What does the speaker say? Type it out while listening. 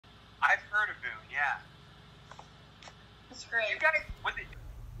Yeah. That's great. You guys,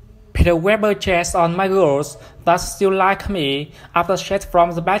 Peter Weber chats on my girls that still like me after chat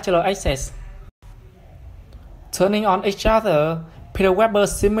from the Bachelor Exes. Turning on each other, Peter Weber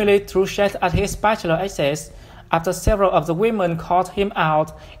seemingly threw shade at his Bachelor Exes after several of the women called him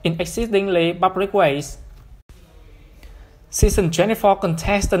out in exceedingly public ways. Season 24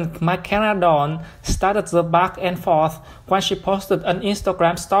 contestant McKenna Dawn started the back and forth when she posted an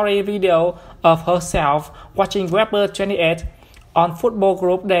Instagram story video of herself watching Weber 28 on football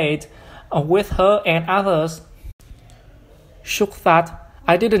group date with her and others. Shook that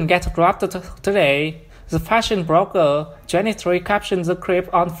I didn't get drafted today, the fashion broker 23 captioned the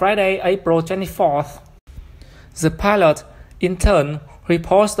clip on Friday, April 24th. The pilot, in turn,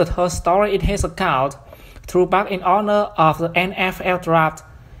 reposted her story in his account, threw back in honor of the NFL draft.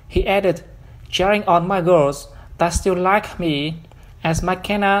 He added, cheering on my girls that still like me. As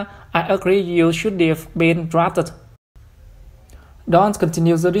McKenna, I agree you should have been drafted. Dawn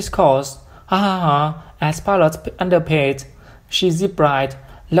continues the discourse. Ha ha ha, as pilot underpaid. She replied,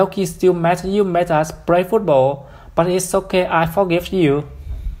 Loki still mad you made us play football, but it's okay, I forgive you.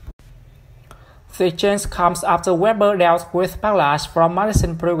 The change comes after Weber dealt with backlash from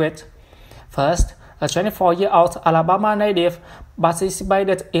Madison Pruitt. First, a 24-year-old Alabama native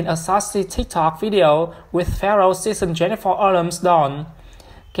participated in a saucy TikTok video with fellow season 24 alums Dawn,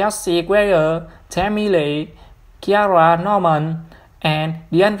 Kelsey Greer, Tammy Lee, Kiara Norman, and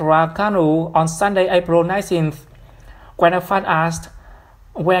Deandra Kanu on Sunday, April 19th. When a fan asked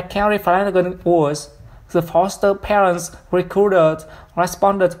where Carrie Flanagan was, the foster parents recruiter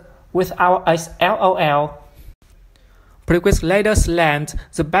responded with our LOL. Pruitt later slammed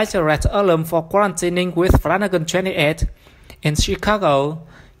the Bachelorette alum for quarantining with Flanagan 28 in Chicago.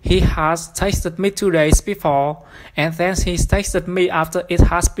 He has texted me 2 days before, and then he texted me after it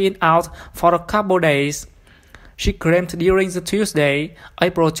has been out for a couple days. She claimed during the Tuesday,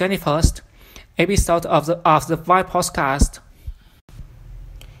 April 21st, episode of the Vibe podcast.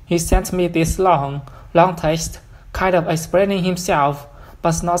 He sent me this long text, kind of explaining himself,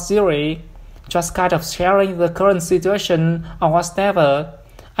 but not really, just kind of sharing the current situation or whatever.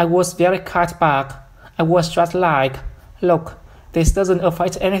 I was very cut back. I was just like, look, this doesn't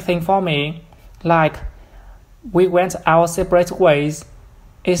affect anything for me. Like, we went our separate ways.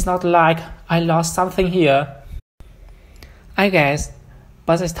 It's not like I lost something here. I guess,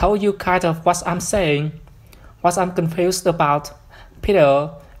 but I told you kind of what I'm saying. What I'm confused about,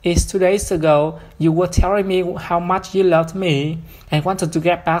 Peter, is 2 days ago you were telling me how much you loved me and wanted to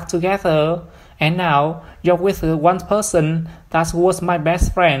get back together, and now you're with one person that was my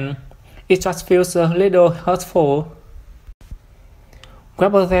best friend. It just feels a little hurtful.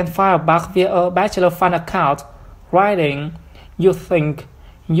 Weber then fired back via a Bachelor fan account, writing, You think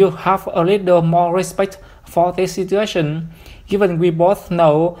you have a little more respect for this situation, given we both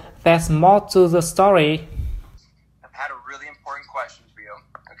know there's more to the story. I've had a really important question for you,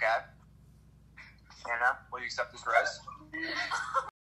 okay? Anna, will you accept this rose?